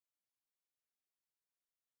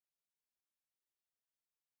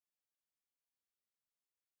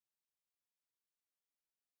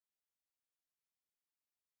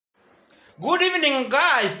Good evening,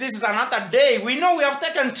 guys. This is another day. We know we have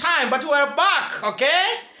taken time, but we are back,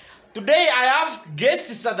 okay? Today I have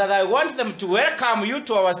guests that I want them to welcome you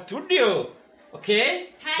to our studio, okay?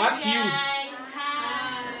 Hi, back guys. to you. Hi.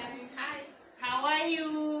 How are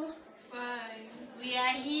you? Fine. We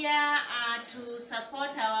are here to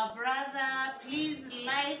support our brother. Please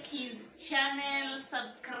like his channel,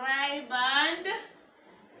 subscribe, and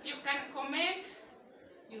You can comment.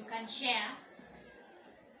 you can share.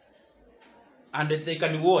 And they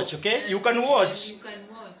can watch, okay? You can watch. You can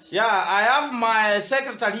watch. Yeah, I have my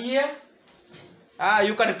secretary here.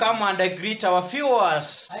 You can come and greet our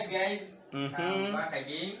viewers. Hi guys, I'm back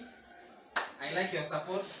again. I like your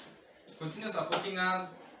support. Continue supporting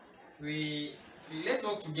us. Let's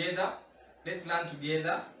work together. Let's learn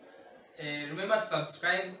together. Remember to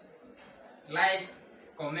subscribe, like,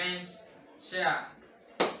 comment, share,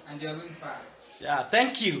 and you're going far. Yeah,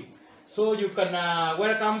 thank you. So you can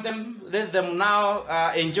welcome them. Let them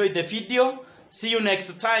now enjoy the video. See you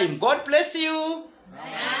next time. God bless you. Bye.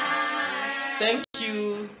 Thank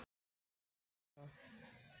you.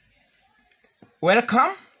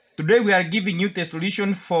 Welcome. Today we are giving you the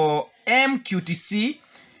solution for MQTC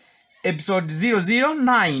episode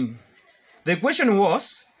 009. The question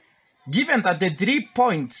was, given that the 3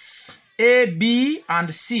 points A, B,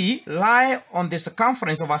 and C lie on the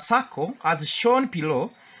circumference of a circle as shown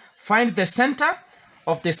below, find the center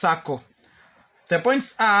of the circle. The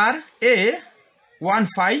points are A, 1,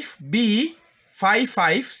 5, B, 5,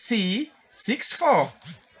 5, C, 6, 4.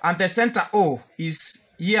 And the center O is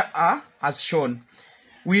here as shown.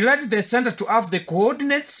 We let the center to have the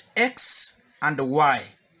coordinates X and Y.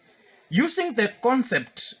 Using the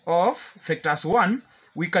concept of vectors 1,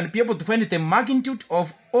 we can be able to find the magnitude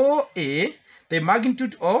of OA, the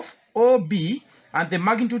magnitude of OB, and the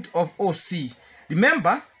magnitude of OC.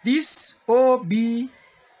 Remember, these OB,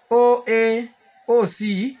 OA,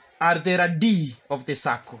 OC are the radii of the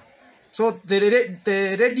circle. So the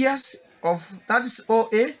radius of that is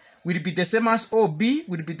OA will be the same as OB,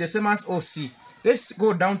 will be the same as OC. Let's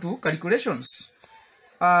go down to calculations.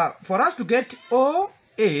 For us to get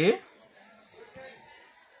OA,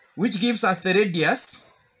 which gives us the radius,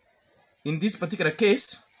 in this particular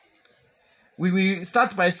case, we will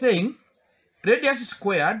start by saying radius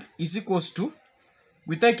squared is equals to,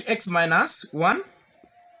 we take x minus 1,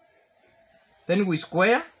 then we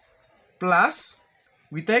square, plus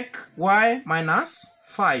we take y minus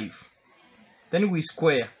 5, then we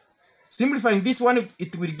square. Simplifying this one,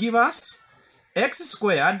 it will give us x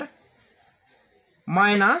squared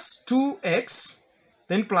minus 2x,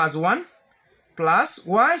 then plus 1, plus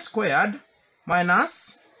y squared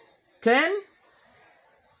minus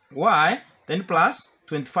 10y, then plus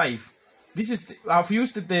 25. This is, I've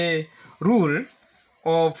used the rule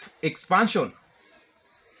of expansion.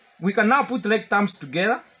 We can now put like terms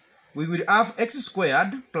together. We will have x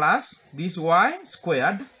squared plus this y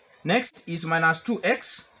squared. Next is minus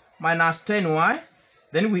 2x minus 10y.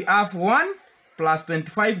 Then we have 1 plus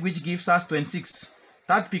 25, which gives us 26.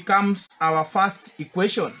 That becomes our first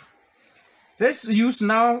equation. Let's use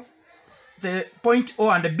now the point O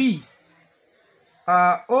and B.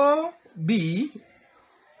 OB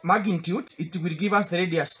magnitude, it will give us the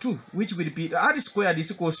radius 2, which will be r squared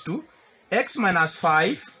is equals to x minus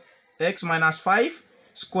 5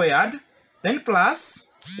 squared, then plus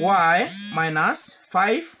y minus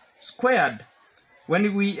 5 squared.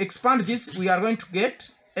 When we expand this, we are going to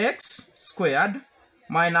get x squared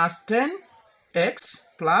minus 10x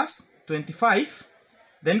plus 25,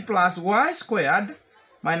 then plus y squared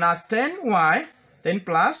minus 10y, then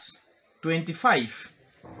plus 25.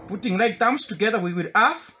 Putting like terms together, we will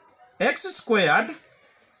have x squared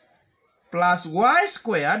plus y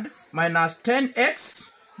squared minus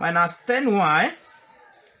 10x minus 10y,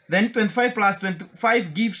 then 25 plus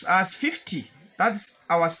 25 gives us 50. That's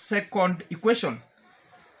our second equation.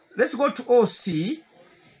 Let's go to OC.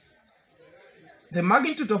 The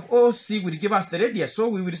magnitude of OC will give us the radius. So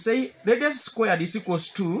we will say radius squared is equals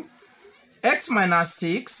to x minus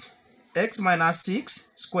 6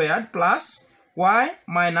 squared plus y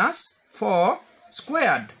minus 4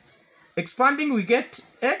 squared. Expanding, we get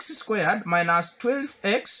x squared minus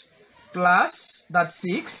 12x plus that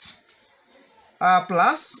 6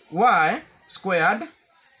 plus y squared.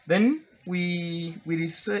 Then we will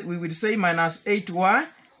say minus 8y,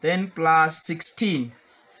 then plus 16.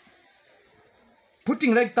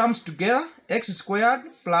 Putting like terms together, x squared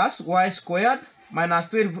plus y squared minus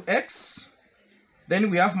 12x. Then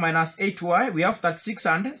we have minus 8y. We have that 6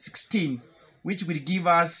 and 16, which will give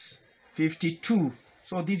us 52.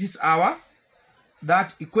 So this is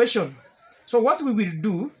that equation. So what we will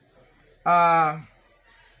do,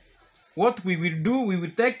 what we will do, we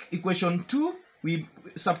will take equation 2, we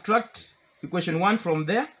subtract equation 1 from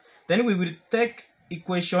there, then we will take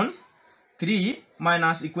equation 3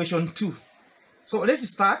 minus equation 2. So let's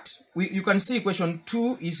start. You can see equation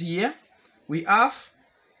 2 is here. We have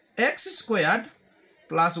x squared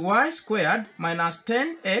plus y squared minus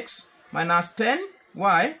 10x minus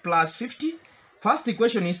 10y plus 50. First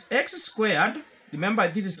equation is x squared. Remember,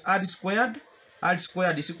 this is r squared. R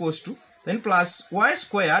squared is equals to, then plus y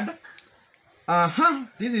squared.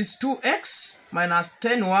 This is 2x minus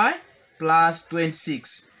 10y plus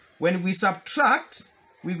 26. When we subtract,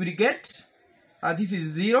 we will get, this is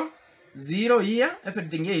 0. 0 here,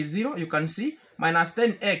 everything here is 0, you can see, minus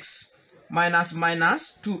 10x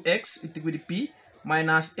minus 2x, it will be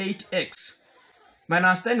minus 8x.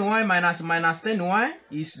 Minus 10y minus 10y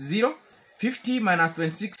is 0. 50 minus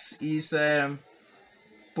 26 is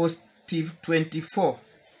positive 24.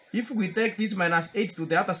 If we take this minus 8 to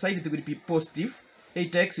the other side, it will be positive.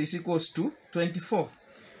 8x is equals to 24.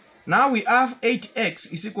 Now we have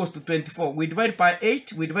 8x is equals to 24. We divide by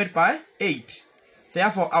 8, we divide by 8.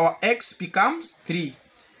 Therefore, our x becomes 3.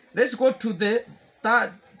 Let's go to the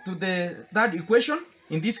third equation.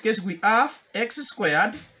 In this case, we have x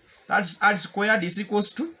squared. That's r squared is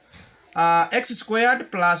equals to x squared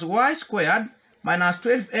plus y squared minus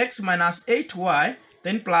 12x minus 8y,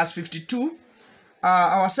 then plus 52.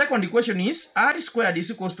 Our second equation is r squared is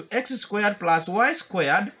equals to x squared plus y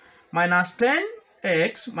squared minus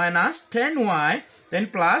 10x minus 10y, then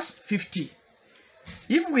plus 50.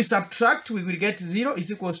 If we subtract, we will get 0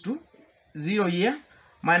 is equals to 0 here,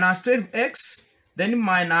 minus 12x, then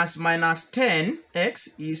minus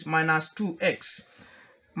 10x is minus 2x,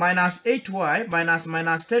 minus 8y minus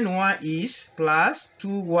 10y is plus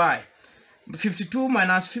 2y. 52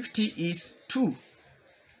 minus 50 is 2.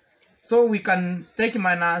 So we can take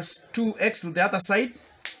minus 2x to the other side.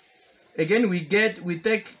 Again, we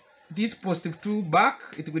take this positive 2 back,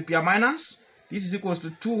 it will be a minus. This is equals to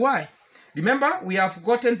 2y. Remember, we have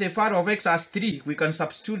gotten the value of x as 3. We can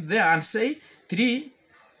substitute there and say 3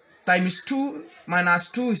 times 2 minus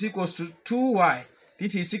 2 is equals to 2y.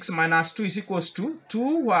 This is 6 minus 2 is equals to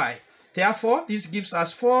 2y. Therefore, this gives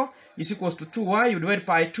us 4 is equals to 2y. You divide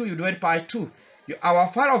by 2, you divide by 2. Our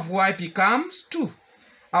value of y becomes 2.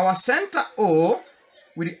 Our center O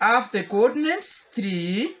will have the coordinates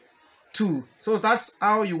 3, 2. So that's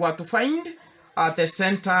how you want to find the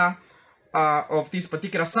center of this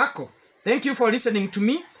particular circle. Thank you for listening to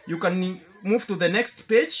me. You can move to the next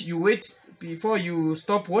page. You wait before you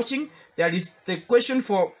stop watching. There is the question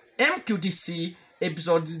for MQTC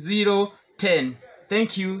episode 010.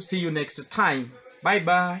 Thank you. See you next time.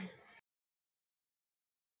 Bye-bye.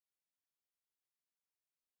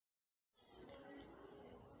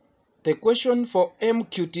 The question for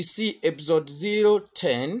MQTC episode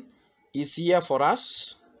 010 is here for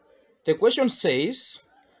us. The question says,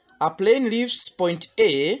 a plane leaves point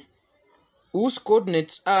A whose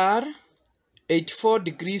coordinates are 84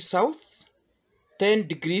 degrees south, 10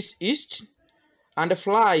 degrees east, and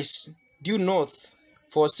flies due north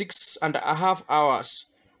for 6.5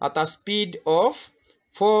 hours at a speed of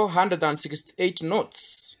 468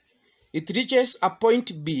 knots. It reaches a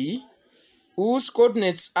point B whose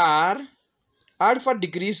coordinates are alpha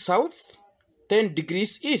degrees south, 10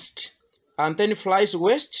 degrees east, and then flies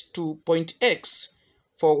west to point X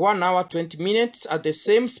for 1 hour 20 minutes at the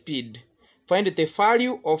same speed. Find the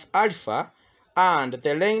value of alpha and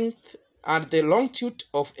the length and the longitude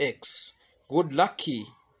of X. Good lucky.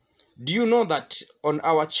 Do you know that on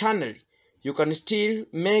our channel you can still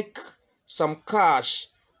make some cash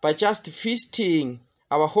by just visiting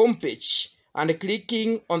our homepage and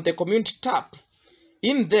clicking on the community tab?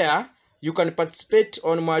 In there you can participate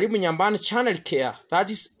on Mwalimu Nyambani Channel Care,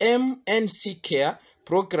 that is MNC Care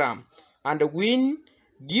program, and win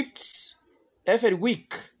gifts every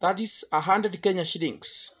week, that is 100 Kenya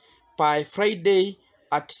shillings, by Friday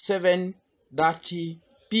at 7:30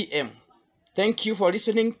 p.m. Thank you for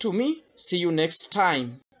listening to me. See you next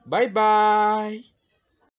time. Bye-bye.